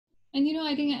And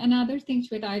I think another thing,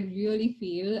 Shweta, I really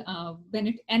feel when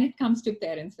it comes to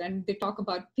parents, when they talk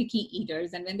about picky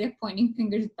eaters and when they're pointing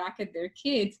fingers back at their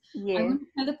kids, I Yes, want to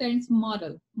tell the parents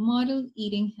model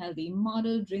eating healthy,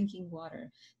 model drinking water.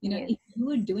 yes, If you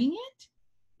are doing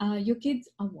it, your kids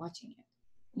are watching it.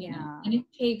 yeah, And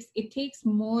it takes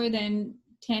more than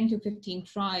 10 to 15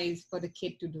 tries for the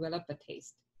kid to develop a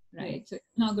taste, yes, right? So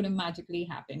it's not going to magically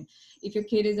happen. If your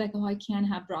kid is like, oh, I can't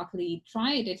have broccoli,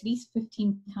 try it at least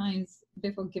 15 times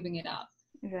before giving it up.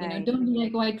 right, Don't be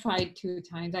like, oh, I tried 2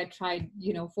 times, I tried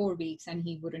 4 weeks and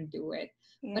he wouldn't do it.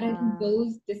 But I think yeah,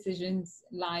 those decisions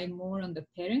lie more on the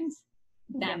parents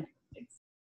yeah. than the kids.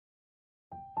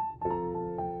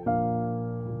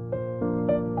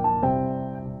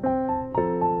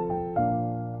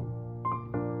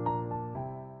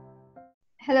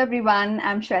 Hello, everyone.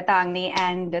 I'm Shweta Agni,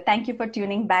 and thank you for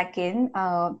tuning back in.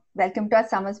 Welcome to our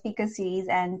summer speaker series.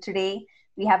 And today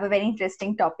we have a very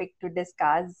interesting topic to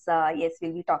discuss. Yes,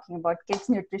 we'll be talking about kids'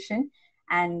 nutrition.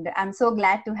 And I'm so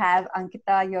glad to have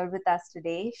Ankita here with us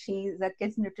today. She's a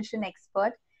kids' nutrition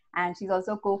expert, and she's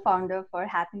also co founder for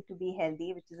Happy to Be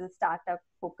Healthy, which is a startup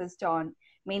focused on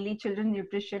mainly children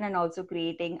nutrition and also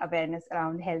creating awareness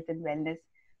around health and wellness.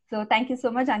 So, thank you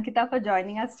so much, Ankita, for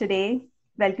joining us today.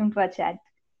 Welcome to our chat.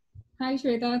 Hi,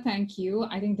 Shweta. Thank you.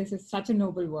 I think this is such a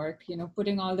noble work,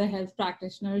 putting all the health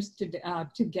practitioners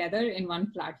together in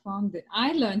one platform. That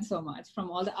I learned so much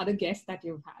from all the other guests that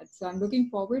you've had. So I'm looking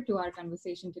forward to our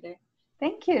conversation today.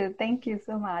 Thank you. Thank you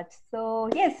so much.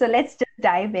 So, yes, so let's just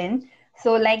dive in.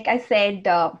 So, like I said,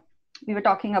 we were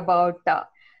talking about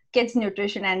kids'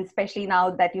 nutrition, and especially now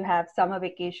that you have summer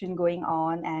vacation going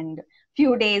on and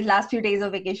last few days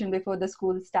of vacation before the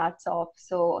school starts off.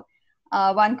 So,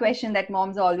 one question that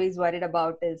moms are always worried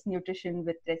about is nutrition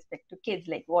with respect to kids,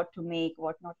 like what to make,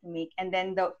 what not to make. And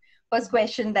then the first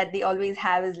question that they always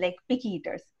have is like picky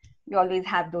eaters. We always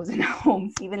have those in our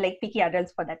homes, even like picky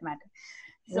adults for that matter.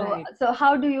 So, Right. so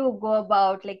how do you go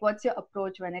about, like, what's your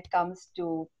approach when it comes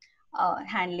to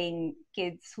handling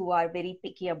kids who are very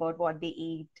picky about what they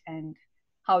eat, and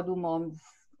how do moms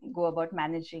go about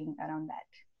managing around that?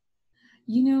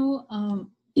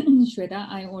 Shweta,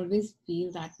 I always feel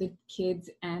that with kids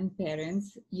and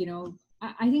parents,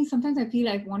 I think sometimes I feel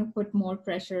I want to put more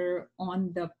pressure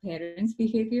on the parents'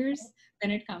 behaviors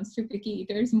when it comes to picky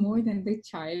eaters more than the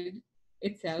child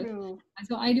itself. True. And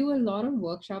so I do a lot of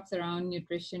workshops around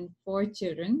nutrition for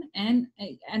children, and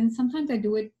sometimes I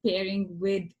do it pairing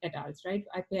with adults, right?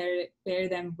 I pair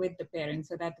them with the parents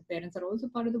so that the parents are also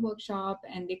part of the workshop,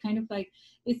 and they kind of like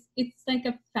it's like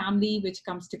a family which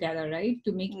comes together, right,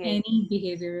 to make Yes. any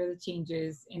behavioral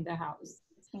changes in the house.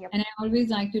 Yep. And I always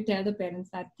like to tell the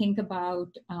parents that think about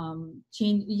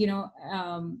change,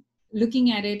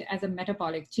 looking at it as a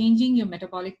metabolic, changing your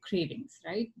metabolic cravings,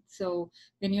 right? So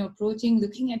when you're approaching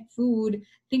looking at food,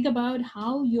 think about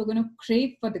how you're going to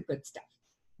crave for the good stuff,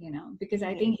 because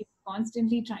I think Yes. you're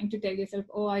constantly trying to tell yourself,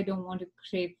 oh, I don't want to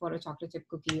crave for a chocolate chip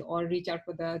cookie or reach out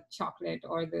for the chocolate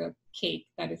or the cake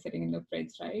that is sitting in the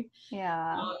fridge, right?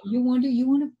 Yeah. You want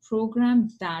to program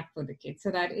that for the kids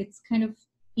so that it's kind of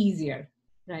easier,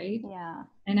 right? Yeah.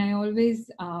 And I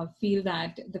always feel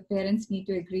that the parents need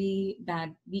to agree that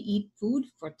we eat food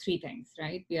for three things,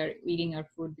 right? We are eating our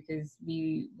food because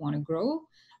we want to grow.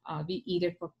 We eat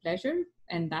it for pleasure.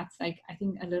 And that's like, I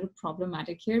think, a little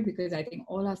problematic here because I think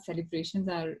all our celebrations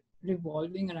are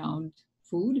revolving around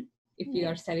food. If we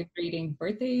are Yes. celebrating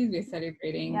birthdays, we're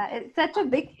celebrating Yeah. It's such a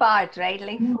big part, right?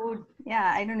 Like yeah, food.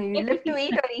 Yeah. I don't know. You live to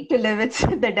everything. eat or eat to live. It's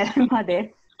the dilemma there.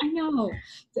 I know.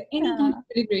 So any kind of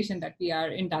Yeah. celebration that we are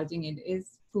indulging in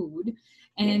is food. Yes.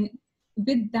 And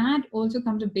with that also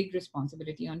comes a big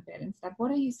responsibility on parents that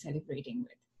what are you celebrating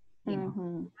with?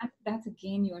 Mm-hmm. That's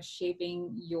again, you're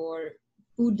shaping your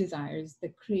food desires, the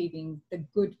craving, the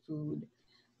good food,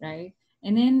 right?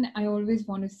 And then I always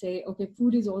want to say, okay,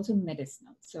 food is also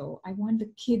medicinal. So I want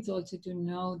the kids also to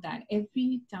know that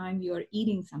every time you're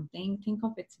eating something, think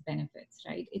of its benefits,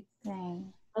 right? It's Right.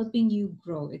 helping you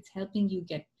grow, it's helping you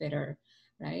get better,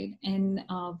 right? And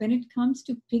when it comes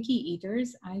to picky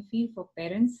eaters, I feel for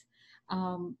parents,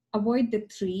 avoid the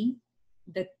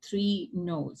three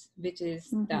no's, which is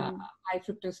the Mm-hmm. high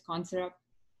fructose corn syrup,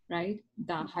 right?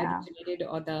 The Yeah. hydrogenated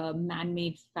or the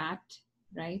man-made fat,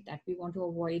 right? That we want to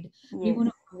avoid. We Yes. want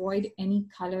to avoid any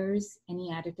colors, any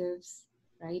additives,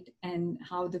 right? And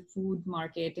how the food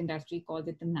market industry calls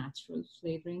it the natural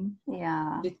flavoring,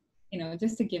 Yeah. which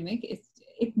just a gimmick.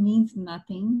 It means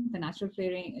nothing. The natural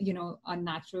flavoring, a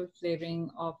natural flavoring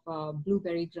of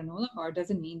blueberry granola bar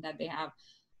doesn't mean that they have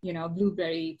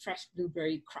fresh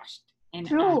blueberry crushed. and add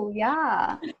True.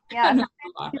 Yeah. Yeah. a ton of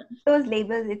Sometimes water. those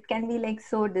labels, it can be like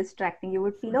so distracting. You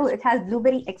would feel, oh, it has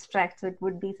blueberry extract, so it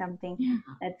would be something Yeah.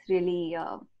 that's really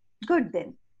good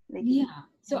then. Like, Yeah.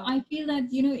 So I feel that,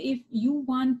 if you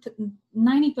want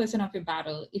 90% of your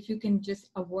battle, if you can just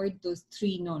avoid those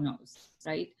three no-nos,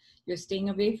 right? You're staying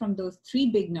away from those three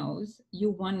big no's,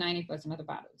 you won 90% of the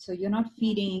battle. So you're not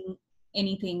feeding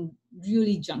anything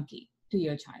really junky to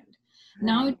your child.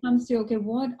 Now right. it comes to, okay,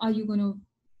 what are you going to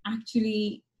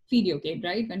actually feed your kid,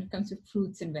 right? When it comes to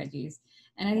fruits and veggies.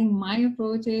 And I think my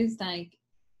approach is like,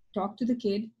 talk to the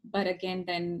kid, but again,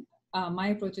 then my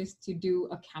approach is to do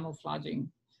a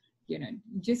camouflaging,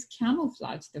 just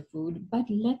camouflage the food, but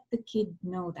let the kid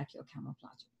know that you're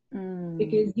camouflaging,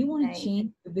 because you want to Right.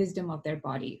 change the wisdom of their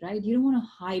body, right? You don't want to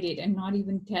hide it and not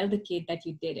even tell the kid that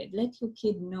you did it. Let your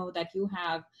kid know that you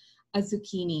have a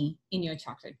zucchini in your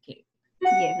chocolate cake,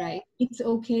 Yes. right? It's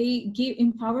okay.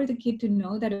 Empower the kid to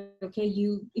know that, okay,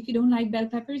 if you don't like bell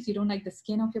peppers, you don't like the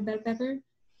skin of your bell pepper,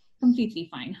 completely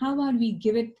fine. How about we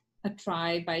give it a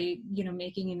try by,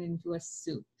 making it into a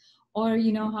soup? Or,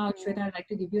 how, Shweta, I'd like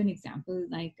to give you an example.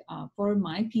 Like for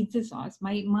my pizza sauce,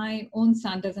 my own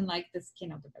son doesn't like the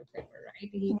skin of the bell pepper, right?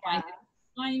 He finds Yeah. it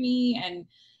slimy and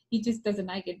he just doesn't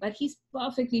like it. But he's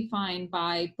perfectly fine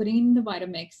by putting in the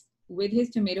Vitamix with his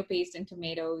tomato paste and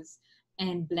tomatoes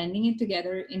and blending it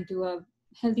together into a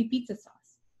healthy pizza sauce.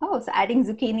 Oh, so adding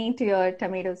zucchini to your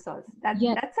tomato sauce.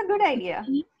 Yes, That's a good idea.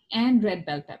 zucchini and red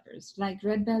bell peppers. Like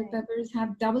red bell Right. peppers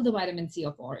have double the vitamin C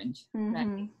of orange, right?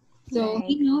 Mm-hmm. So Right.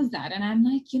 he knows that, and I'm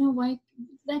like, why?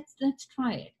 Let's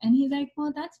try it. And he's like,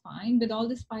 well, that's fine with all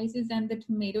the spices and the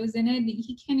tomatoes in it.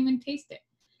 He can't even taste it.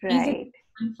 He's like, Right.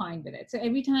 I'm fine with it. So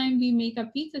every time we make a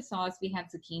pizza sauce, we have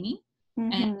zucchini,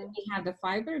 and Mm-hmm. we have the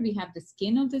fiber, we have the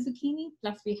skin of the zucchini,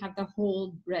 plus we have the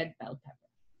whole red bell pepper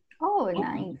Oh, in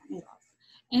nice. the sauce.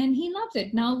 And he loves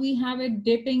it. Now we have it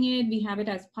dipping it. We have it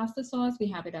as pasta sauce. We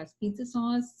have it as pizza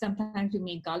sauce. Sometimes we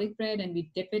make garlic bread and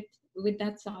we dip it with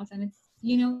that sauce. And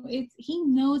he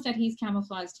knows that he's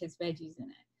camouflaged his veggies in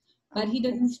it, but he Okay.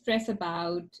 doesn't stress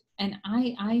about. And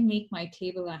I make my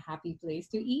table a happy place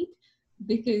to eat,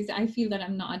 because I feel that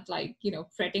I'm not like,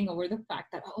 fretting over the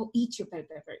fact that, oh, eat your bell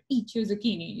pepper, eat your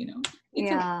zucchini.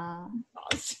 It's okay. Yeah.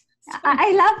 Sauce. So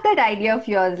I love that idea of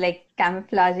yours, like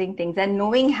camouflaging things and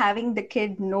knowing, having the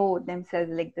kid know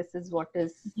themselves, like this is what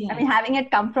is, I mean, yes. having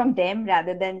it come from them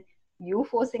rather than you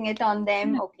forcing it on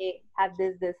them. Okay, have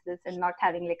this, and not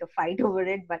having like a fight over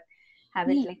it, but have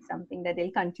it Yeah. like something that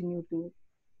they'll continue to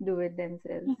do it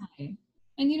themselves. Right.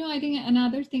 And I think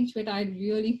another thing, Shweta, I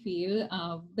really feel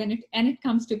when it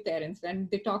comes to parents, when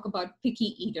they talk about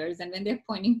picky eaters and when they're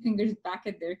pointing fingers back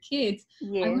at their kids, I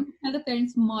Yes, want to tell the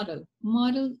parents,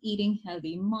 model eating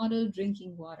healthy, model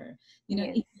drinking water.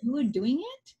 yes, If you are doing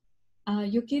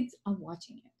it, your kids are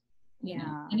watching it.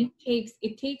 yeah, And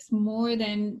it takes more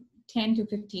than 10 to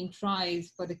 15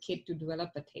 tries for the kid to develop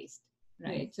a taste, yes,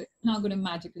 right? So it's not going to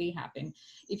magically happen.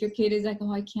 If your kid is like,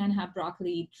 oh, I can't have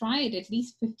broccoli, try it at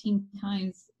least 15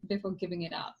 times before giving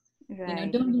it up. right,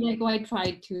 Don't be like, oh, I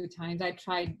tried 2 times, I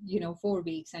tried 4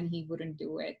 weeks and he wouldn't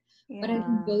do it. But I think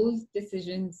yeah, those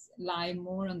decisions lie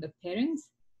more on the parents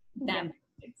yeah. than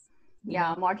the kids.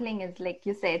 Yeah, modeling is, like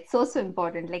you said, so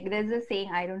important. Like there's a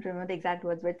saying, I don't remember the exact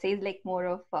words, but it says like more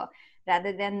of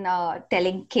rather than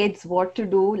telling kids what to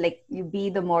do, like you be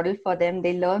the model for them.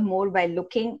 They learn more by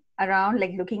looking around,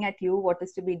 like looking at you, what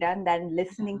is to be done, than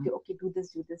listening to, okay, do this,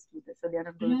 do this, do this. So they're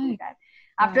not going to do Right, that.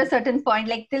 After a right. certain point,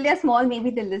 like till they're small, maybe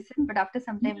they listen, but after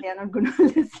some time, they are not going to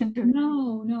listen to it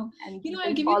No, no. and I'll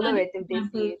they'll give you follow another it if they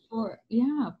example see it.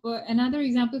 for another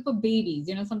example for babies.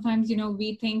 Sometimes,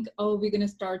 we think, oh, we're going to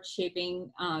start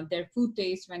shaping their food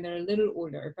taste when they're a little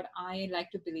older. But I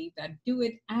like to believe that do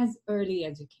it as early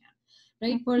as you can,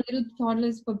 right? For little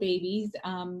toddlers, for babies,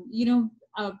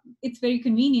 it's very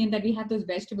convenient that we have those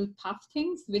vegetable puff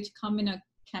things which come in a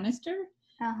canister.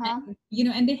 Uh-huh.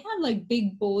 And they have like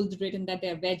big bolds written that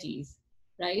they're veggies,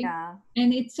 right? Yeah.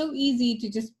 And it's so easy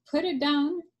to just put it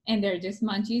down and they're just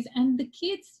munchies, and the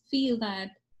kids feel that,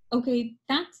 okay,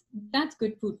 that's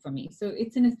good food for me. So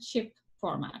it's in a chip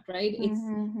format, right?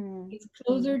 Mm-hmm. It's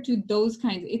closer to those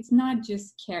kinds. It's not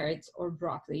just carrots or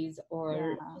broccolis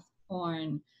or Yeah.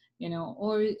 corn,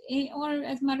 or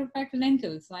as a matter of fact,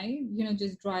 lentils, right?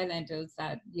 Just dry lentils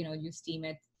that you steam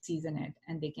it, season it,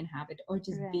 and they can have it, or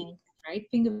just beans, Right. right?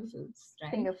 Finger foods,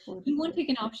 right? Finger foods. You won't take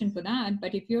an option for that,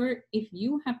 but if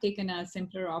you have taken a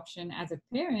simpler option as a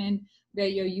parent, where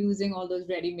you're using all those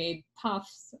ready-made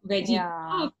puffs, veggie Yeah.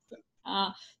 puffs,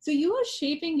 uh, so you are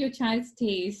shaping your child's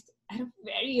taste at a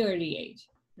very early age,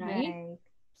 right? Right.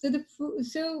 So the food,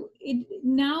 so it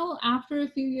now after a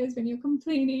few years when you're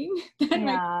complaining that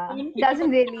my kids Yeah, don't pick up a doesn't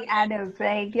really add up,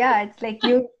 right? Yeah, it's like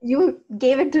you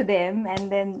gave it to them,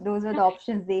 and then those were the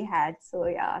options they had. So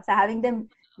yeah, so having them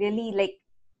really like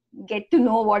get to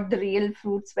know what the real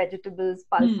fruits, vegetables,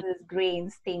 Hmm. pulses,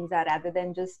 grains, things are, rather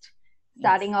than just Yes.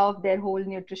 starting off their whole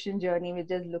nutrition journey with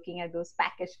just looking at those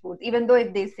packaged foods. Even though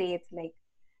if they say it's like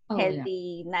Oh yeah.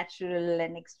 healthy, natural,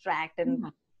 and extract and Yeah.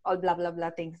 all blah blah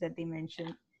blah things that they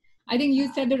mention. I think you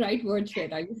said the right word,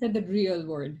 Shweta. You said the real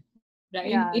word,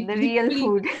 right? Yeah, It the real literally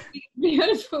food.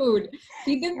 real food.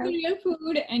 Feed them the Yep. real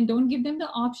food and don't give them the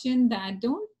option that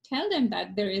don't tell them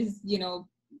that there is,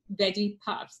 veggie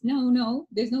puffs. No, no,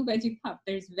 there's no veggie puff.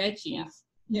 There's Yeah. veggies,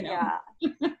 Yeah.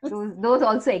 Those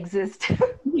also exist.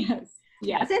 Yes,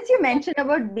 Yeah, yes. since you mentioned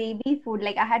about baby food,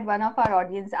 like I had one of our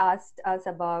audience asked us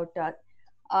about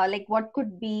like what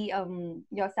could be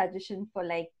your suggestion for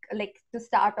like to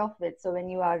start off with. So when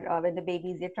you are when the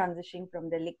babies are transitioning from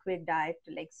the liquid diet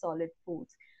to like solid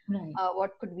foods, Right.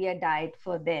 what could be a diet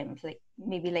for them? Like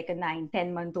maybe like a 9,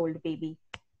 10 month old baby.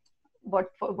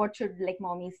 What should like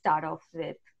mommy start off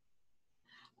with?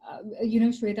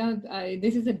 Shweta,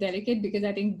 this is a delicate because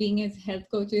I think being as health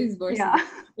coaches versus Yeah.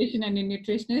 nutrition and a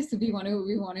nutritionist, we want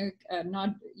to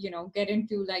not get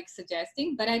into like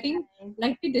suggesting, but I think Right.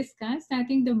 like we discussed, I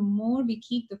think the more we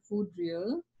keep the food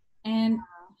real and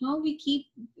how we keep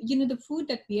the food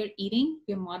that we are eating,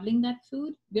 we're modeling that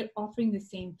food, we're offering the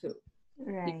same food to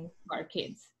Right. our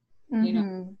kids. You know,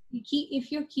 Mm-hmm.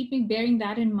 if you're keeping bearing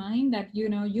that in mind, that you're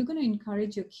going to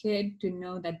encourage your kid to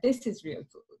know that this is real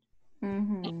food.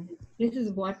 Mm-hmm. This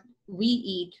is what we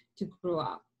eat to grow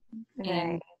up. Right.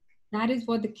 And that is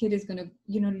what the kid is going to,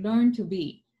 learn to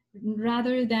be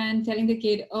rather than telling the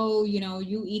kid, oh,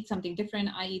 you eat something different.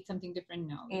 I eat something different.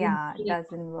 No, you Yeah, need it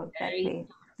doesn't work that very, way.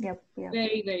 Yep, yep.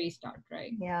 very, very start,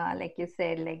 right? Yeah, like you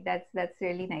said, like that's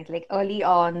really nice. Like early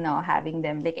on, having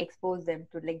them like expose them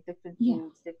to like different Yeah,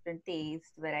 foods, different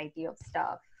taste, variety of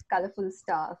stuff, colorful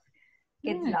stuff.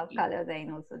 Kids right. love colors, I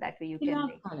know, so that way you They can love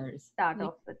like colors. start Like,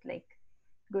 off with like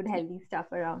good healthy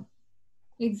stuff around.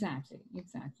 exactly,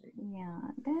 exactly. Yeah,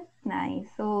 that's nice.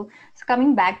 So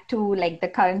coming back to like the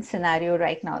current scenario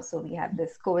right now, so we have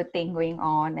this COVID thing going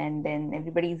on, and then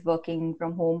everybody's working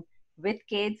from home with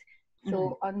kids. Right.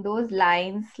 So on those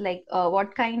lines, like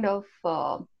what kind of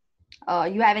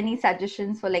you have any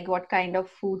suggestions for like what kind of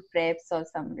food preps or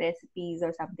some recipes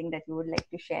or something that you would like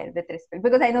to share with respect,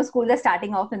 because I know schools are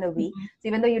starting off in a week, Mhm. so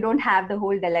even though you don't have the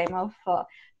whole dilemma of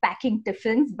packing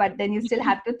tiffins, but then you still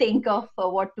have to think of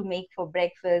what to make for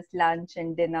breakfast, lunch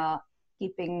and dinner,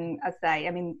 keeping aside,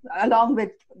 I mean, along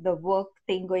with the work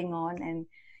thing going on and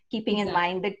keeping in Exactly.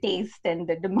 mind the taste and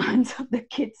the demands of the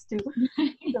kids too.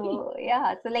 So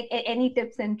yeah, so like any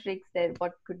tips and tricks there,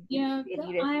 what could be Yeah, so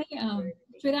any recipe or anything?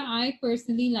 Shweta, I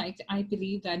personally I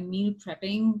believe that meal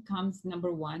prepping comes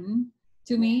number one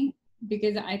to Yeah. me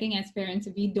because I think as parents,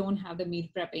 if we don't have the meal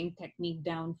prepping technique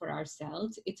down for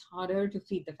ourselves, it's harder to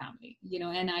feed the family,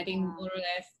 and I think more or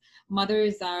less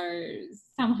mothers are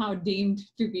somehow deemed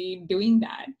to be doing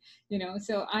that,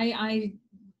 so I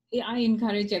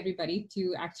encourage everybody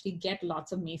to actually get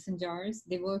lots of mason jars.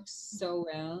 They work so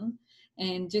well.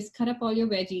 And just cut up all your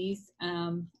veggies.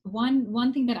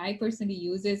 One thing that I personally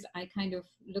use is I kind of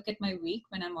look at my week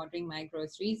when I'm ordering my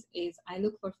groceries. Is I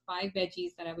look for 5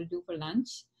 veggies that I will do for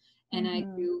lunch, and I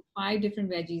Mm-hmm. do 5 different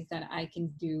veggies that I can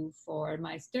do for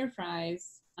my stir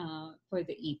fries for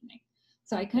the evening.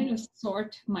 So I kind Okay. of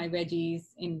sort my veggies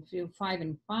into 5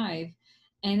 and 5,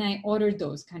 and I order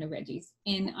those kind of veggies.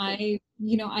 And Okay.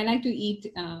 I like to eat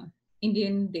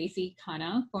Indian desi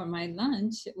khana for my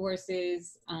lunch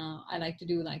versus I like to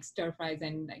do like stir fries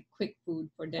and like quick food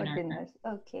for For dinner. dinners.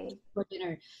 Okay. For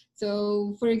dinner.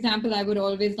 So, for example, I would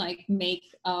always like make,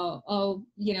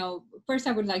 first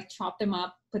I would like chop them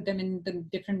up, put them in the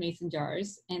different mason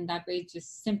jars, and that way it's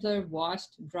just simpler,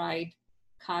 washed, dried,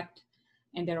 cut,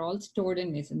 and they're all stored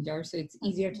in mason jars. So it's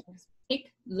easier to Okay. just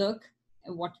pick, look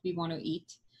at what we want to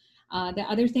eat. The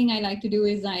other thing I like to do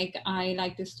is like I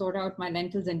like to sort out my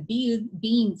lentils and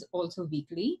beans also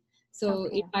weekly. So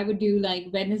Okay. if I would do like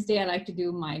Wednesday, I like to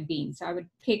do my beans. So I would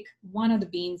pick one of the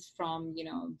beans from,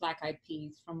 black eyed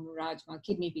peas, from rajma,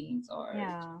 kidney beans, or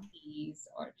Yeah. peas,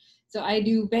 or so I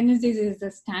do Wednesdays is a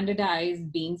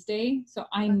standardized beans day. So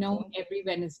I know Okay. every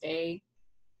Wednesday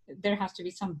there has to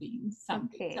be some beans,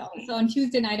 something. So, Okay. so on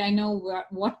Tuesday night, I know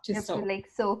what to You have to soak. like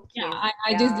soak Yeah, it.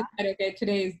 I just Yeah. decide, okay,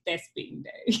 today is this bean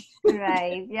day.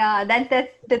 Right. Yeah. That's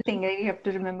the thing, right? You have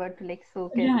to remember to like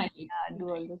soak and Right, do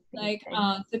all right. those things. Like,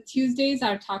 Right. so Tuesdays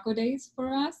are taco days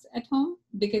for us at home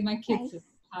because my kids Nice.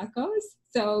 tacos.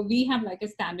 So we have like a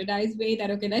standardized way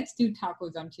that, okay, let's do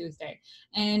tacos on Tuesday.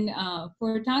 And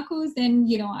for tacos, then,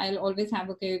 I'll always have,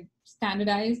 okay,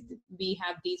 standardized. We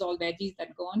have these all veggies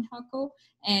that go on taco.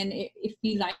 And if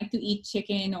we like to eat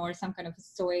chicken or some kind of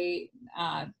soy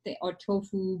or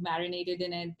tofu marinated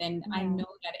in it, then I know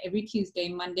that every Tuesday,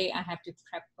 Monday, I have to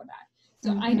prep for that.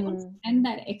 So I don't spend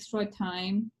that extra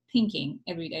time thinking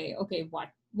every day, okay,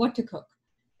 what to cook.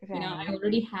 Right. I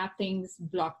already have things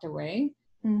blocked away.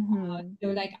 Mm-hmm. So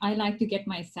like I like to get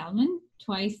my salmon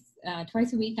twice a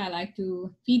week. I like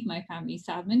to feed my family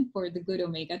salmon for the good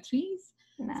omega-3s.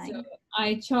 Nice. So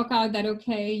I chalk out that,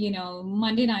 okay,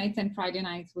 Monday nights and Friday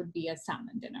nights would be a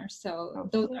salmon dinner. So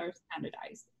those are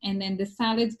standardized. And then the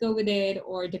salads go with it,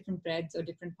 or different breads or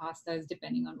different pastas,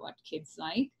 depending on what kids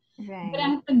like. Right. But I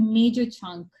have a major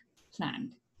chunk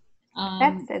planned.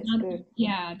 That's good.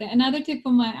 Yeah. Another tip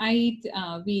for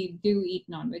we do eat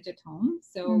non-veg at home.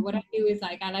 So what I do is,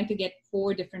 like, I like to get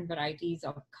 4 different varieties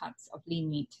of cuts of lean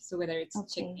meat. So whether it's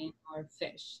chicken or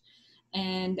fish,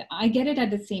 and I get it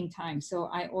at the same time. So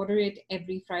I order it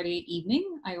every Friday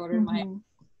evening. I order my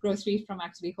groceries from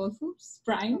actually Whole Foods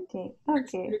Prime. Okay.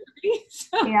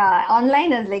 Yeah,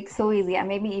 online is like so easy.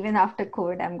 Maybe even after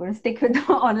COVID, I'm going to stick with the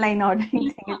online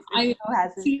ordering thing.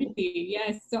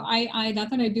 Yes. So I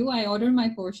that's what I do. I order my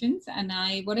portions, and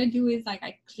what I do is, like,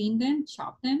 I clean them,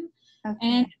 chop them,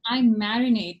 and I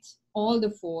marinate all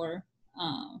the 4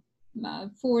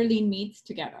 lean meats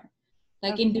together.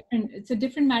 Like it's a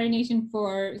different marination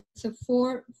for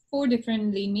four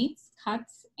different lean meats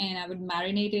cuts, and I would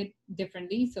marinate it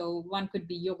differently. So one could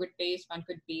be yogurt based, one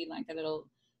could be like a little,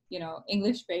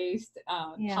 English based,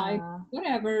 Thai,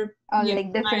 whatever.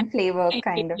 Like different flavor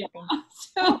kind of thing.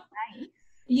 So,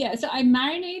 yeah, so I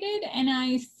marinate it and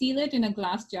I seal it in a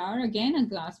glass jar, again, a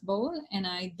glass bowl, and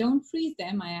I don't freeze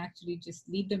them. I actually just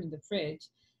leave them in the fridge.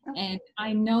 And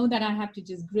I know that I have to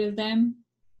just grill them,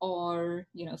 or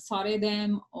saute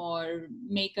them, or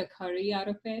make a curry out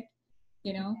of it,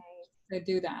 to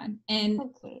do that. And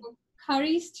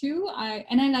curries too, I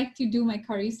like to do my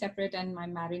curry separate and my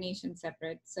marination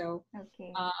separate. So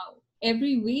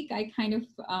every week I kind of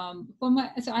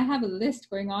so I have a list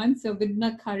going on. So with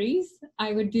the curries,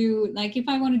 I would do, like, if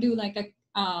I want to do like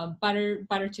a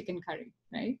butter chicken curry,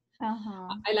 right?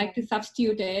 I like to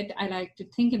substitute it. I like to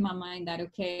think in my mind that,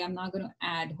 okay, I'm not going to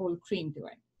add whole cream to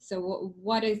it. So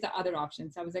what is the other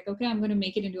option? So I was like, okay, I'm going to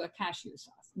make it into a cashew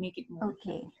sauce, make it more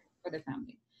for the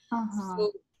family.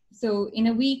 So in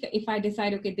a week, if I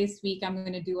decide, okay, this week I'm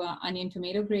going to do a onion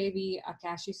tomato gravy, a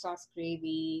cashew sauce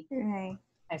gravy,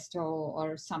 pesto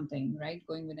or something, right?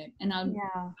 Going with it. And I'll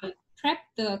prep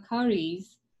the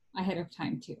curries ahead of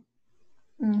time too.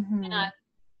 And I'll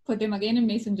put them again in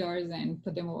mason jars and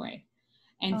put them away.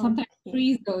 And sometimes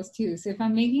freeze those too. So if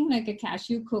I'm making like a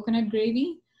cashew coconut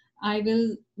gravy, I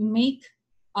will make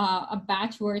a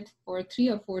batch worth for 3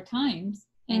 or 4 times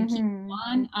and keep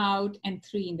 1 out and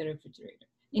 3 in the refrigerator.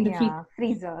 In the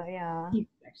freezer.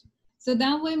 So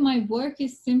that way my work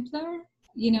is simpler,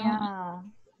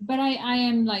 but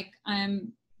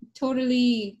I'm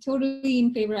totally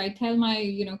in favor. I tell my,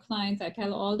 clients, I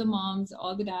tell all the moms,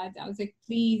 all the dads, I was like,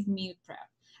 please meal prep.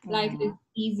 Life is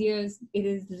easier. It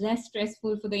is less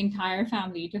stressful for the entire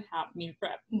family to have meal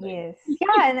prep. Yes.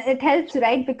 And it helps,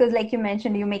 right? Because like you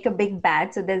mentioned, you make a big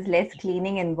batch, so there's less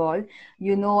cleaning involved.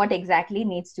 You know what exactly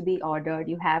needs to be ordered.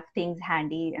 You have things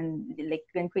handy, and like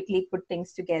you can quickly put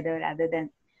things together, rather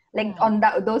than like on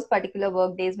those particular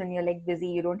work days when you're like busy,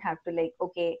 you don't have to like,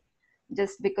 okay,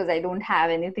 just because I don't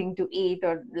have anything to eat,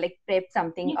 or like prep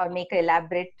something or make a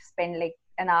elaborate, spend like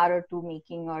an hour or 2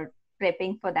 making or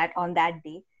prepping for that on that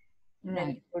day.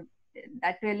 Then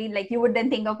that really, like, you would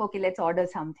then think of, okay, let's order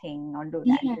something or do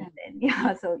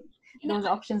that. So those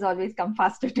options always come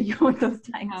faster to you at those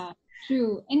times.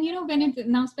 True. And when it's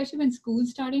now, especially when school's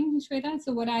starting, Shweta,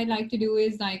 so what I like to do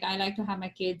is, like, I like to have my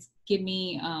kids give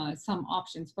me some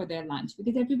options for their lunch,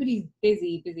 because everybody's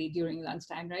busy during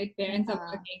lunchtime, right? Parents are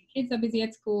working, kids are busy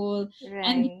at school,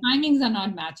 and the timings are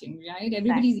not matching, right?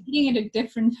 Everybody's eating at a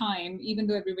different time, even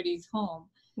though everybody's home.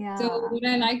 So what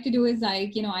I like to do is,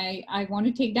 like, I want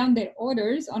to take down their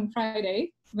orders on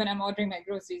Friday when I'm ordering my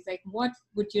groceries, like, what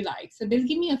would you like? So they'll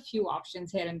give me a few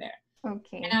options here and there.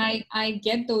 And I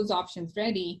get those options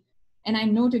ready, and I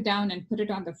note it down and put it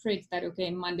on the fridge that,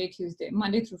 okay, Monday through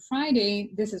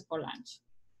Friday, this is for lunch.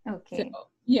 So,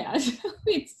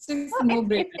 it's just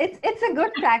no-brainer. It's a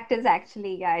good practice,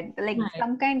 actually. Like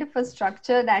some kind of a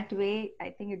structure that way. I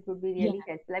think it would be really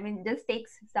helpful. I mean, it just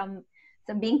takes some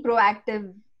being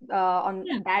proactive on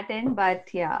that end, but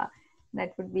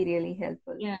That would be really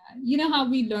helpful. Yeah, you know how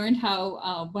we learned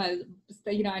how well,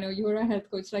 I know you're a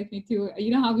health coach like me too.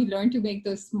 You know how we learned to make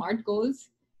those SMART goals.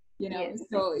 Yes.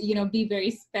 So be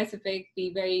very specific,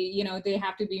 be very, they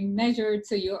have to be measured.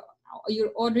 So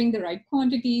you're ordering the right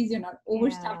quantities. You're not Yeah.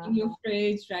 overstuffing your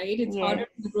fridge, right? It's harder Yes.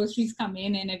 when the groceries come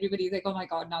in and everybody's like, oh my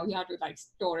god, now you have to like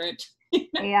store it.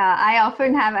 Yeah, I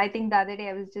often have. I think the other day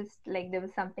I was just like, there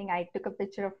was something, I took a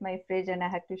picture of my fridge and I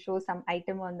had to show some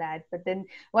item on that. But then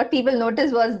what people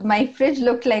noticed was my fridge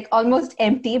looked like almost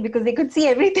empty because they could see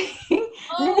everything.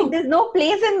 And they're like, Oh, there's no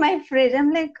place in my fridge.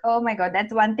 I'm like, oh my God,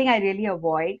 that's one thing I really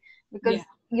avoid, because yeah,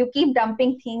 you keep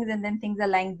dumping things and then things are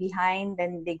lying behind,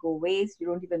 then they go waste. You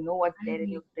don't even know what's there in right.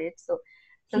 your fridge. So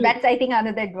True. that's, I think,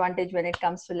 another advantage when it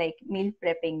comes to like meal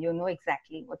prepping. You know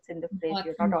exactly what's in the fridge. What's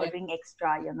You're not in there? ordering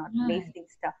extra. You're not Right, wasting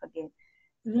stuff again.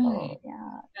 right. So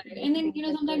yeah, Right. those And then, things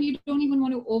are sometimes good. you don't even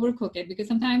want to overcook it because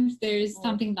sometimes there's Yes.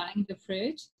 something lying in the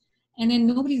fridge and then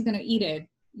nobody's going to eat it,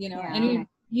 and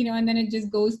Yeah. and then it just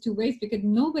goes to waste because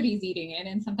nobody's eating it.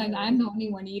 And sometimes Yes. I'm the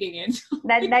only one eating it. So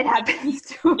That happens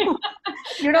too.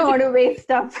 You I don't was like, want to waste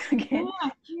stuff yeah, again.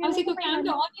 I You're was like, like, oh okay, my I'm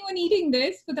the God. only one eating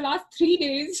this for the last 3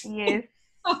 days. Yes.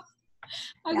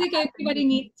 I was Yeah, like, happens everybody with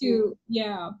me needs too. to,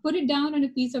 yeah, put it down on a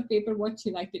piece of paper what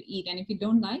you like to eat. And if you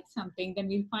don't like something, then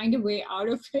we'll find a way out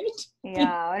of it.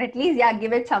 Yeah, or at least, yeah,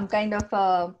 give it some kind of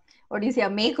what do you say, a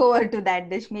makeover to that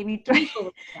dish. Maybe try,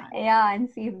 Makeover. yeah, and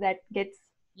see if that gets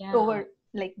Yeah. over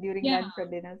like during Yeah. lunch or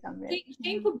dinner somewhere.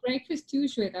 Same for breakfast too,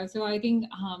 Shweta. So I think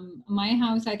my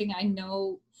house, I think I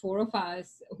know four of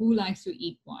us who likes to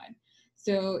eat what.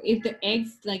 So if the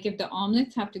eggs, like if the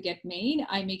omelets have to get made,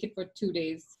 I make it for 2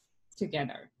 days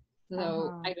together. So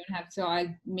Uh-huh. I don't have, so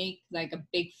I make like a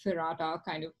big ferrata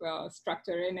kind of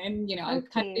structure, and then, I'll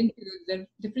cut it Okay. into the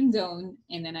different zone,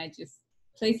 and then I just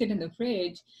place it in the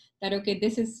fridge that, okay,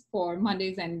 this is for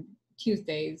Mondays and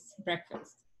Tuesdays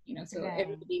breakfast. So Right.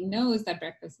 everybody knows that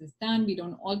breakfast is done. We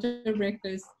don't alter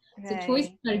breakfast. So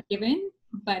choices Right. are given,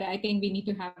 but I think we need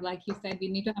to have, like you said, we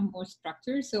need to have more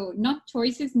structure. So not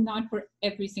choices, not for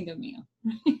every single meal.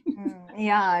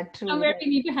 Yeah, true. Somewhere we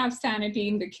need to have sanity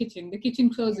in the kitchen. The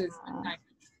kitchen closes Yeah. at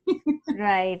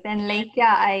Right. And like,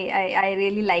 yeah, I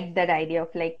really like that idea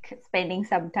of like spending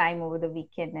some time over the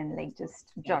weekend and like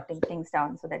just yeah. jotting things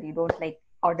down so that you don't like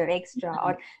order extra,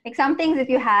 or like some things if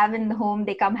you have in the home,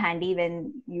 they come handy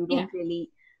when you Yeah. don't really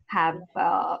have,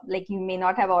 like you may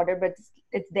not have ordered, but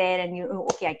it's there and you, oh,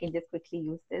 okay, I can just quickly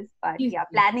use this. But Yes. yeah,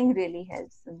 planning really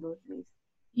helps in those ways,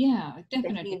 Yeah, especially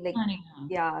definitely. like, Planning out.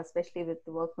 yeah, especially with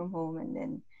the work from home, and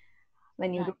then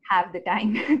when you Right. don't have the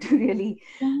time to really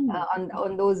Right.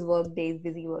 on those work days,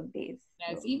 busy work days.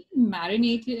 Yes, So even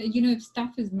marinated, if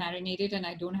stuff is marinated and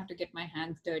I don't have to get my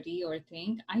hands dirty or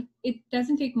think, it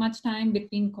doesn't take much time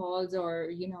between calls or,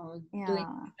 doing yeah,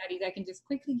 studies. I can just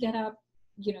quickly get up,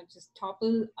 just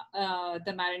topple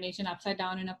the marination upside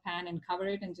down in a pan and cover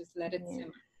it and just let it yes,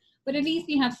 simmer. But at least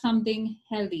we have something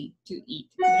healthy to eat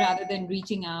rather than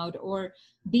reaching out or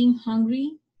being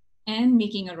hungry and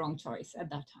making a wrong choice at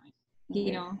that time,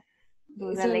 yes.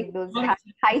 Those are So, like those a lot of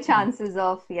high things. chances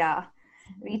of, yeah,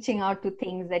 reaching out to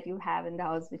things that you have in the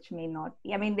house which may not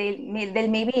be. I mean, they'll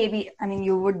maybe, I mean,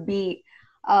 you would be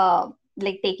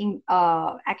like taking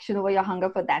action over your hunger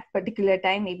for that particular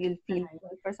time. Maybe you'll feel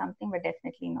full for something, but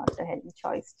definitely not a healthy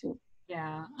choice to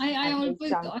Yeah, I have this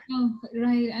always, junk.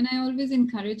 right, and I always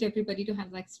encourage everybody to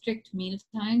have like strict meal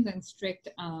times and strict,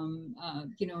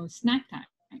 snack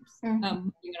times, Mhm.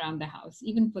 moving around the house,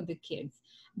 even for the kids,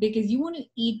 because you want to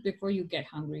eat before you get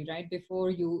hungry, right? Before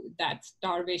that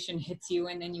starvation hits you,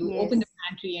 and then you open the Yes.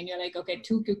 pantry and you're like, okay,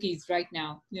 2 cookies right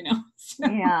now, So,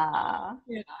 Yeah.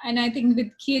 yeah, and I think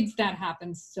with kids that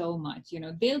happens so much.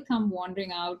 They'll come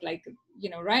wandering out like,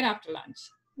 right after lunch.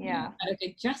 Yeah.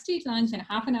 Okay, just eat lunch, and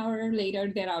half an hour later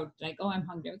they're out like, oh, I'm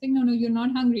hungry. I think, no, you're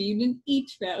not hungry. You didn't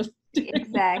eat well.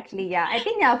 Exactly. Yeah. I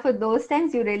think, yeah, for those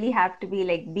times you really have to be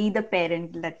like, be the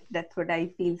parent. That's what I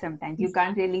feel sometimes. You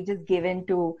can't Exactly. really just give in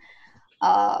to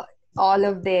uh all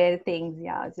of their things.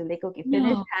 Yeah. So like, okay,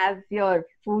 finish, No, have your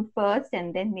food first,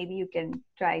 and then maybe you can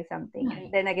try something. And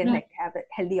right, then again, right. like have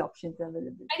healthy options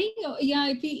available. I think, yeah,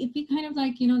 if we kind of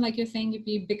like, like you're saying, if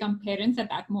we become parents at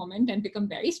that moment and become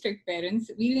very strict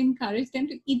parents, we'll encourage them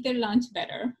to eat their lunch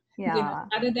better, Yeah.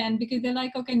 rather than, because they're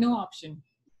like, okay, no option.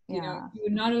 Yeah.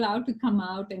 You're not allowed to come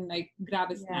out and like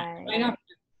grab a snack right Right. after,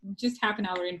 just half an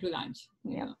hour into lunch.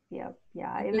 Yep, yep,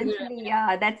 yeah. Those are, Eventually,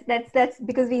 yeah. That's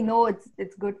because we know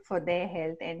it's good for their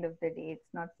health. End of the day, it's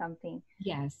not something,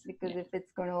 yes, because yes, if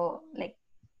it's gonna like,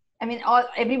 I mean,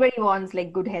 everybody wants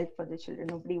like good health for the children.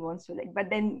 Nobody wants to like, but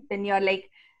then you're like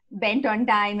bent on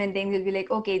time, and then we'll be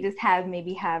like, okay, just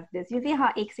maybe have this. You see,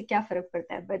 हाँ एक से क्या फर्क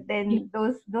पड़ता है? But then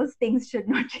Yeah. those things should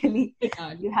not really.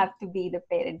 God. You have to be the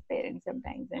parent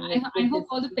sometimes, and I hope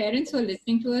all the parents who are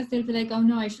listening to us, they'll be like, oh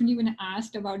no, I shouldn't even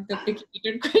asked about the picky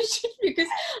eater question because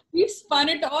we've spun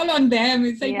it all on them.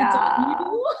 It's like, it's on Yeah.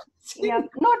 you. Yeah,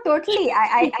 no, totally.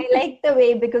 I like the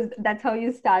way, because that's how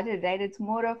you started, right? It's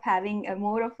more of having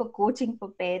more of a coaching for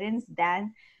parents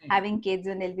than having kids,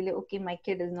 and they'll be like, okay, my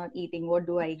kid is not eating. What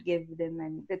do I give them?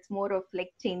 And it's more of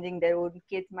like changing their own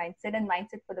kids' mindset and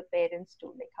mindset for the parents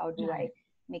too. Like, how do I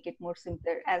make it more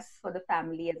simpler as for the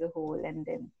family as a whole? And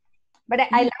then, but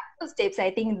I love those tips.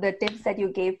 I think the tips that you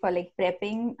gave for like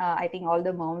prepping, I think all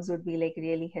the moms would be like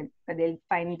really helpful. They'll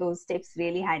find those tips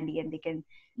really handy, and they can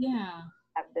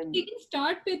have them. They can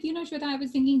start with, Shweta, I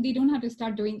was thinking they don't have to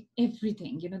start doing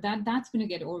everything, that's going to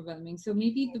get overwhelming. So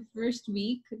maybe the first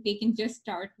week they can just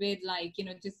start with like,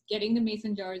 just getting the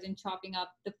mason jars and chopping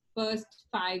up the first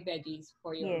 5 veggies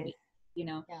for your week,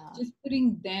 just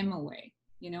putting them away,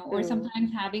 or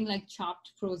sometimes having like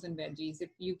chopped frozen veggies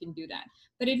if you can do that.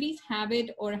 But at least have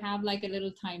it, or have like a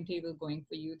little timetable going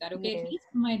for you that, okay, at least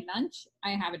for my lunch,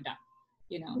 I have it done.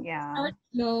 Start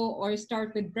slow, or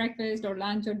start with breakfast or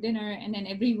lunch or dinner, and then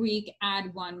every week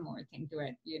add one more thing to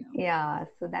it,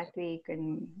 So that way you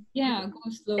can go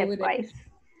slow with it.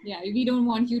 We don't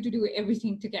want you to do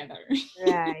everything together.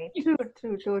 Right.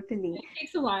 True, totally. It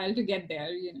takes a while to get there,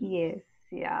 Yes.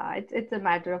 It's a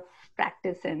matter of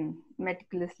practice and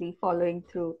meticulously following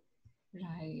through.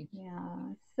 Right.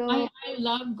 Yeah. So I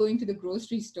love going to the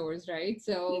grocery stores, right?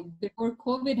 So before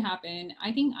COVID happened,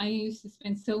 I think I used to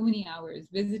spend so many hours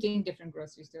visiting different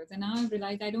grocery stores, and now I've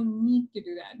realized I don't need to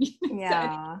do that. So I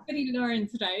think everybody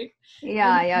learns, right?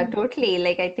 Totally.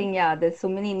 Like, I think, there's so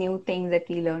many new things that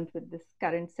we learned with this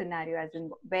current scenario, as in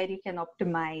where you can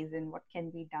optimize and what can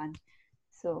be done.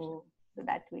 So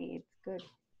that way it's good.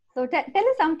 So tell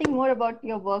us something more about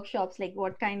your workshops, like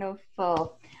what kind of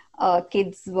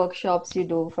kids workshops you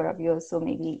do for viewers. So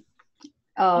maybe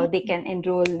they can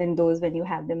enroll in those when you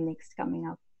have them next coming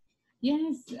up.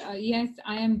 Yes,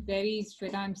 I am very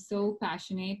straight. I'm so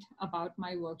passionate about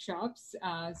my workshops.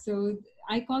 So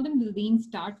I call them the Lean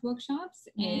Start workshops,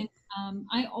 and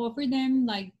I offer them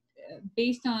like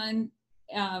based on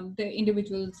the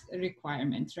individual's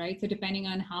requirements, right? So depending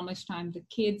on how much time the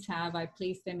kids have, I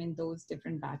place them in those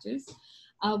different batches.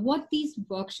 What these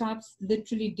workshops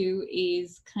literally do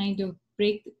is kind of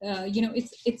break,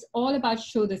 it's all about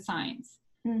show the science.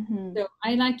 So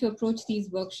I like to approach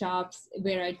these workshops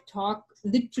where I talk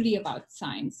literally about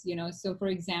science, So for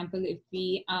example, if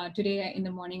today in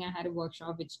the morning, I had a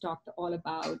workshop which talked all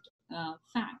about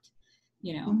fat,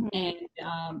 and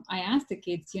I asked the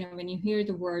kids, when you hear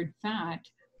the word fat,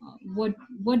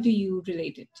 what do you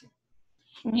relate it to?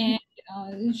 And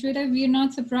Shweta, we're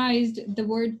not surprised. The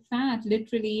word fat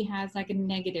literally has like a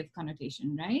negative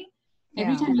connotation, right?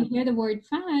 Every time you hear the word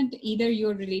fat, either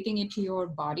you're relating it to your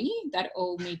body, that,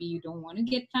 oh, maybe you don't want to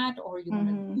get fat, or you want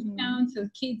to lose down. So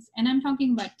kids, and I'm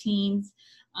talking about teens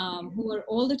who are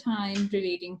all the time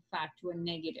relating fat to a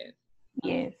negative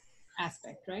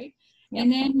aspect, right?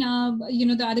 And then,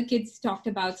 the other kids talked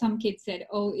about, some kids said,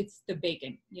 oh, it's the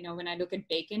bacon. When I look at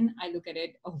bacon, I look at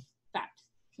it, oh, fat.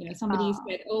 Somebody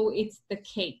said, oh, it's the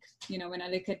cake. When I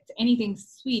look at anything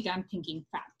sweet, I'm thinking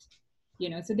fat.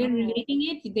 So they're relating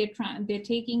it. They're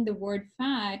taking the word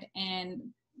fat and,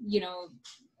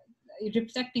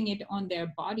 reflecting it on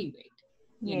their body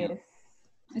weight.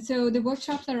 So the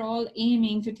workshops are all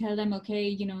aiming to tell them,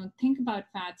 okay, think about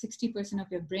fat. 60%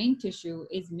 of your brain tissue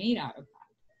is made out of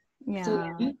fat.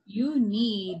 So you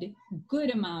need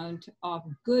good amount of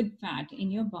good fat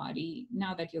in your body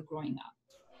now that you're growing up,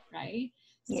 right?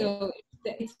 So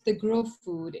it's the grow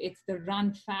food, it's the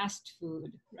run fast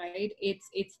food, right?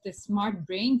 It's the smart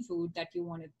brain food that you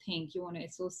want to think, you want to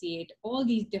associate all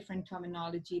these different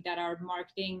terminology that our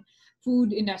marketing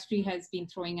food industry has been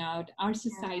throwing out, our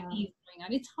society is throwing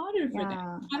out. It's harder for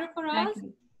them, it's harder for us.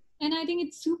 And I think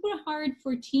it's super hard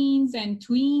for teens and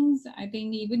tweens. I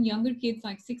think even younger kids,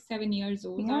 like 6-7 years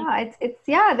old.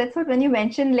 That's what, when you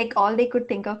mentioned, like all they could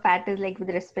think of fat is like with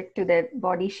respect to their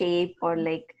body shape or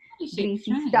like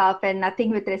greasy stuff, and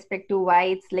nothing with respect to why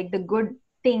it's like the good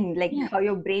thing, like how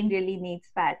your brain really needs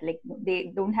fat. Like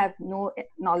they don't have no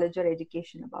knowledge or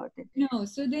education about it. No,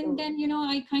 so then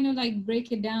I kind of like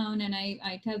break it down, and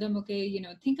I tell them, okay,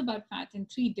 think about fat in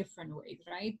 3 different ways,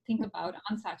 right? Think about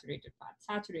unsaturated fat,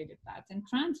 saturated fats, and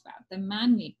trans fat, the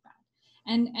man-made fat.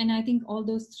 And I think all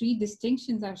those three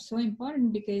distinctions are so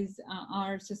important because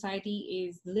our society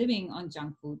is living on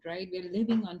junk food, right? We're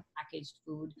living on packaged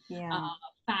food, uh, Yeah.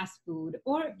 fast food,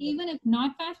 or Yes. even if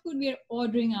not fast food, we're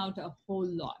ordering out a whole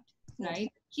lot, Yes.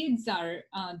 right? Kids are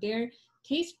their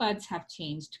taste buds have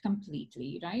changed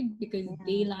completely, right? Because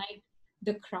they Yeah. like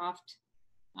the Kraft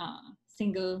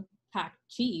single pack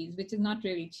cheese, which is not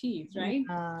really cheese, right?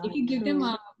 Yeah. If you give them True.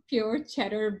 a pure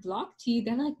cheddar block cheese,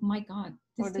 they're like, my God,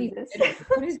 this What is tastes this? bitter.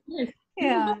 What is this?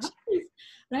 This is not Yeah. cheese,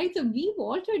 right? So we've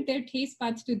altered their taste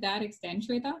buds to that extent,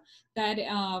 Shweta, that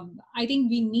I think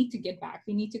we need to get back.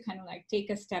 We need to kind of like take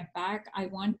a step back. I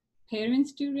want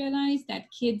parents to realize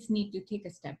that kids need to take a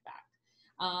step back.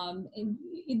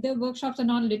 The workshops are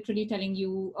not literally telling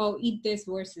you, oh, eat this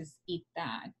versus eat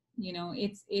that.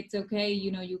 It's okay.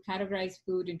 You categorize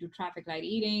food into traffic light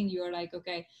eating. You're like,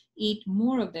 okay, eat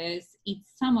more of this, eat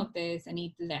some of this, and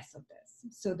eat less of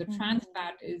this. So the trans Mhm.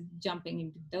 fat is jumping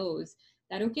into those.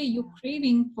 That, okay, you're Yeah.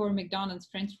 craving for McDonald's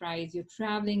French fries, you're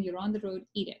traveling, you're on the road,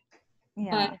 eat it,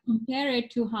 but Yeah. compare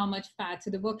it to how much fat. So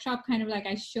the workshop kind of like,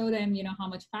 I show them, how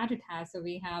much fat it has. So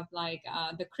we have like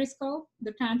the Crisco,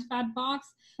 the trans fat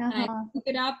box, and I Uh-huh. pick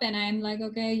it up and I'm like,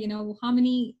 okay, how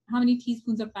many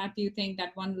teaspoons of fat do you think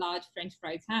that one large French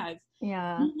fries has?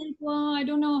 Yeah. And I'm like, well, I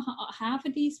don't know, half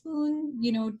a teaspoon,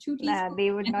 2 teaspoons,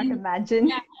 They would and not then imagine.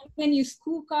 yeah, and then you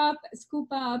scoop up,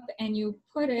 and you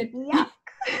put it Like, yuck.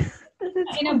 This is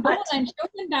in so a bowl much. and show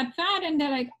them that fat, and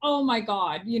they're like, oh my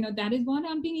God, that is what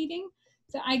I've been eating.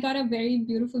 So I got a very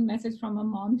beautiful message from a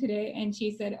mom today, and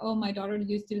she said, oh, my daughter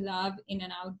used to love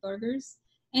In-N-Out burgers,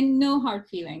 and no hard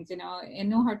feelings, and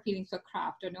no hard feelings for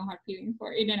Kraft, or no hard feelings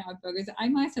for In-N-Out burgers. I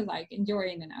myself like enjoy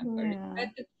In-N-Out burgers, Yeah. but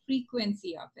the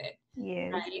frequency of it,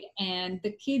 Yes. right? And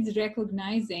the kids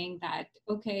recognizing that,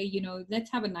 okay,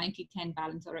 let's have a 90-10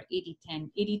 balance, or a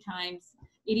 80-10.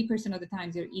 80% of the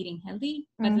times you're eating healthy,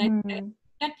 but let's Mm-hmm.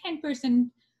 that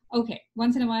 10%, okay,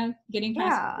 once in a while, getting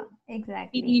fast Yeah, food, eating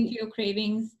exactly. into your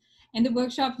cravings. And the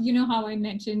workshop, how I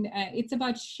mentioned, it's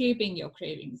about shaping your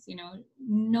cravings,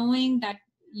 knowing that,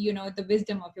 the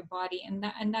wisdom of your body. And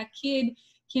that kid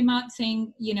came out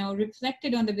saying,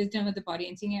 reflected on the wisdom of the body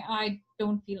and saying, I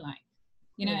don't feel like,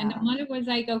 and the Yeah. mother was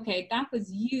like, okay, that was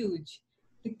huge.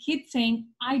 The kid saying,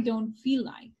 I don't feel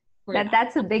like for that.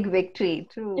 That's a big victory,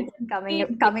 It's true. a Coming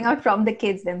big coming out from the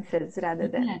kids themselves rather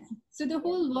than. Yes. So the Yes.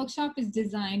 whole workshop is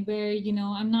designed where,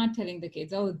 I'm not telling the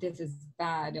kids, oh, this is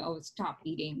bad, oh, stop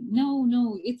eating. No,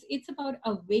 no, it's about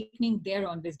awakening their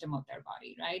own wisdom of their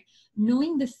body, right?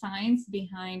 Knowing the science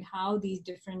behind how these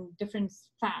different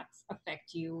fats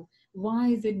affect you. Why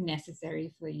is it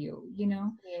necessary for you?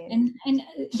 Yes. And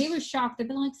they were shocked. They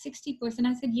were like 60%.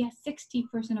 I said, yes,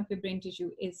 60% of your brain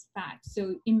tissue is fat.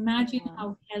 So imagine Yeah.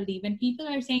 how healthy when people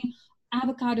are saying,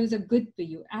 avocados are good for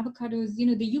you. Avocados,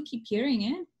 you keep hearing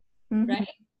it, Mhm. right?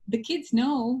 The kids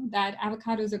know that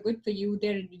avocados are good for you.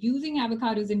 They're using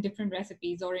avocados in different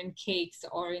recipes, or in cakes,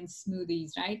 or in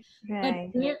smoothies, right? But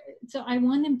Right. so I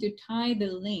want them to tie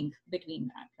the link between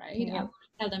that, right? I Yep. want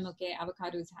to tell them, okay,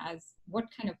 avocados has what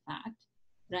kind of fat,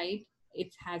 right?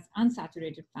 It has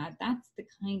unsaturated fat. That's the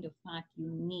kind of fat you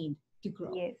need to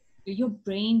grow. Yes. Your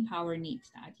brain power needs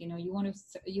that. You want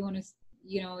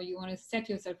to set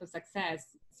yourself for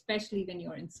success, especially when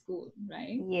you're in school,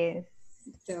 right? Yes.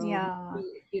 So Yeah.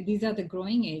 these are the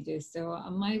growing ages. So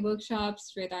my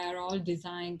workshops, Shweta, are all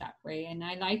designed that way. And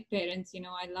I like parents,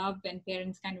 I love when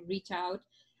parents kind of reach out,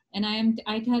 and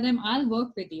I tell them, I'll work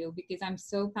with you because I'm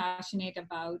so passionate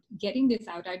about getting this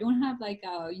out. I don't have like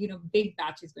big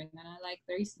batches going on. I like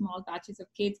very small batches of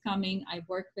kids coming. I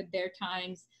work with their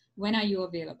times. When are you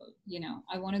available?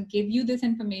 I want to give you this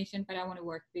information, but I want to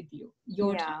work with you,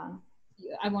 your time.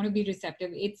 Yeah. I want to be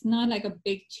receptive. It's not like a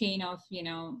big chain of,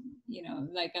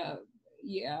 like a,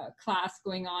 yeah, class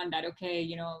going on that, okay,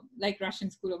 like Russian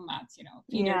School of Maths,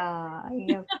 feeder. Yeah.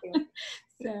 Yep. Yep.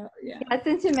 So, yeah. Yeah,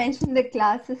 since you mentioned the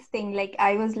classes thing, like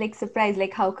I was like surprised,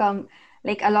 like how come,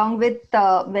 like along with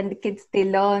when the kids they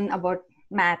learn about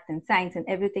math and science and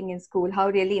everything in school, how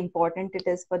really important it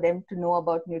is for them to know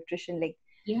about nutrition, like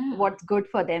Yeah. what's good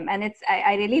for them. And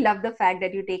I really love the fact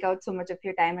that you take out so much of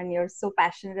your time and you're so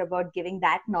passionate about giving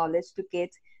that knowledge to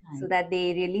kids so Right. that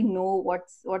they really know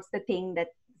what's the thing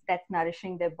that's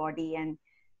nourishing their body and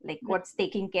like Right. what's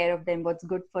taking care of them, what's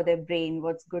good for their brain,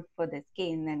 what's good for their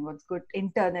skin, and what's good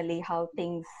internally, how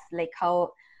things like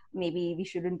how maybe we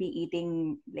shouldn't be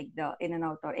eating like the in and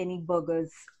out or any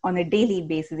burgers on a daily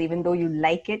basis even though you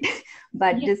like it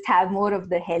but Yeah. just have more of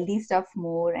the healthy stuff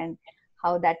more, and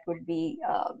how that would be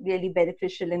really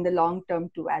beneficial in the long term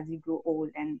too as you grow old.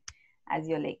 And as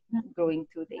you're like Right. growing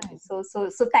through the years.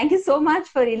 So thank you so much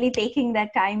for really taking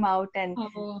that time out and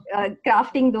Oh,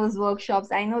 crafting those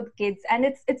workshops. I know the kids, and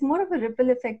it's more of a ripple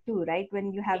effect too, right?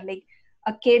 When you have like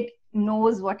a kid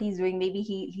knows what he's doing, maybe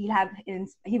he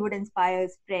would inspire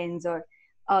his friends or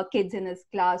kids in his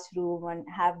classroom and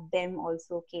have them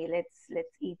also, okay,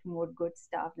 let's eat more good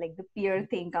stuff. Like the peer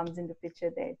thing comes into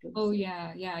picture there too. oh So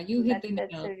yeah, yeah. You hit the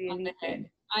that's a nail on the really good. head.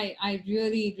 I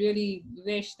really, really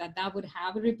wish that that would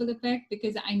have a ripple effect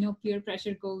because I know peer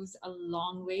pressure goes a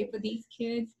long way Yes. for these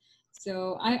kids.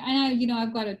 So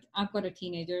I've got a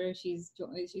teenager. She's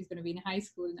going to be in high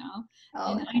school now,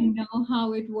 Oh, and I nice. know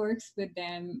how it works with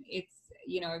them. It's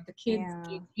if the kids Yeah.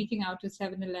 keep reaching out to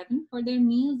 7-Eleven for their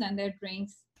meals and their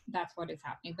drinks, that's what is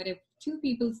happening. But if two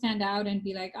people stand out and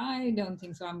be like, I don't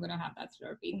think so, I'm going to have that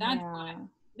Slurpee. Yeah.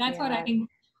 That's what I Yeah. think.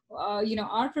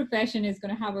 Our profession is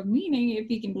going to have a meaning if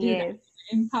we can do that. Yes.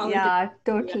 Empower the Yeah, yeah.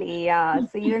 totally. Yeah.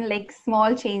 So even like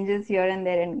small changes here and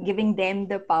there and giving them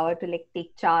the power to like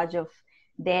take charge of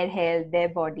their health, their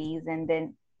bodies, and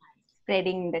then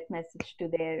spreading that message to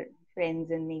their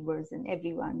friends and neighbors and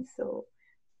everyone. So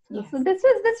Yes. this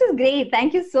was great.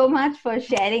 Thank you so much for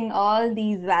sharing all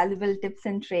these valuable tips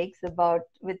and tricks about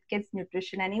with kids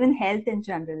nutrition and even health in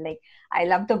general. Like I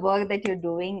love the work that you're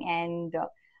doing, and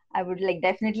I would like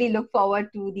definitely look forward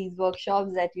to these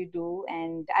workshops that you do.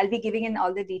 And I'll be giving in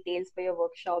all the details for your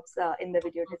workshops in the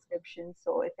video description.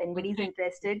 So if Oh, anybody's thank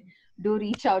interested, do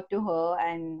reach out to her,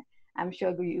 and I'm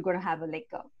sure you're going to have a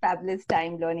fabulous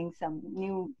time learning some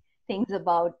new things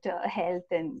about health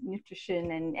and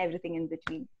nutrition and everything in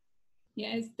between.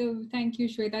 Yes, thank you,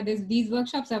 Shweta. These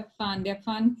workshops are fun. They're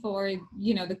fun for,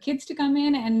 the kids to come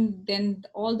in, and then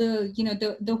all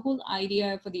the whole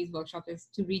idea for these workshops is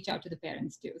to reach out to the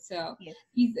parents too. So Yes.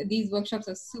 these workshops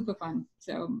are super fun.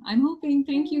 So I'm hoping,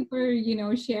 thank you for,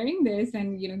 sharing this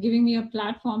and, giving me a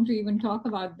platform to even talk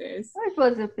about this. Oh, it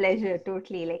was a pleasure,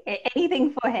 totally. Like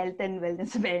anything for health and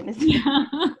wellness awareness. Yeah,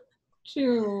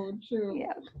 true, true.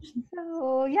 Yeah.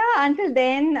 So yeah, until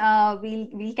then,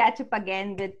 we'll catch up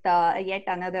again with yet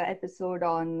another episode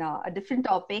on a different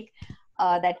topic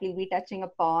that we'll be touching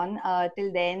upon.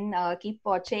 Till then, keep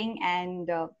watching and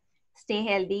stay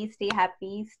healthy, stay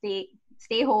happy,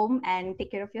 stay home, and take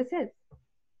care of yourself.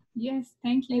 Yes,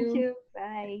 thank Thank you. you.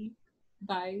 Bye.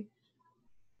 Bye.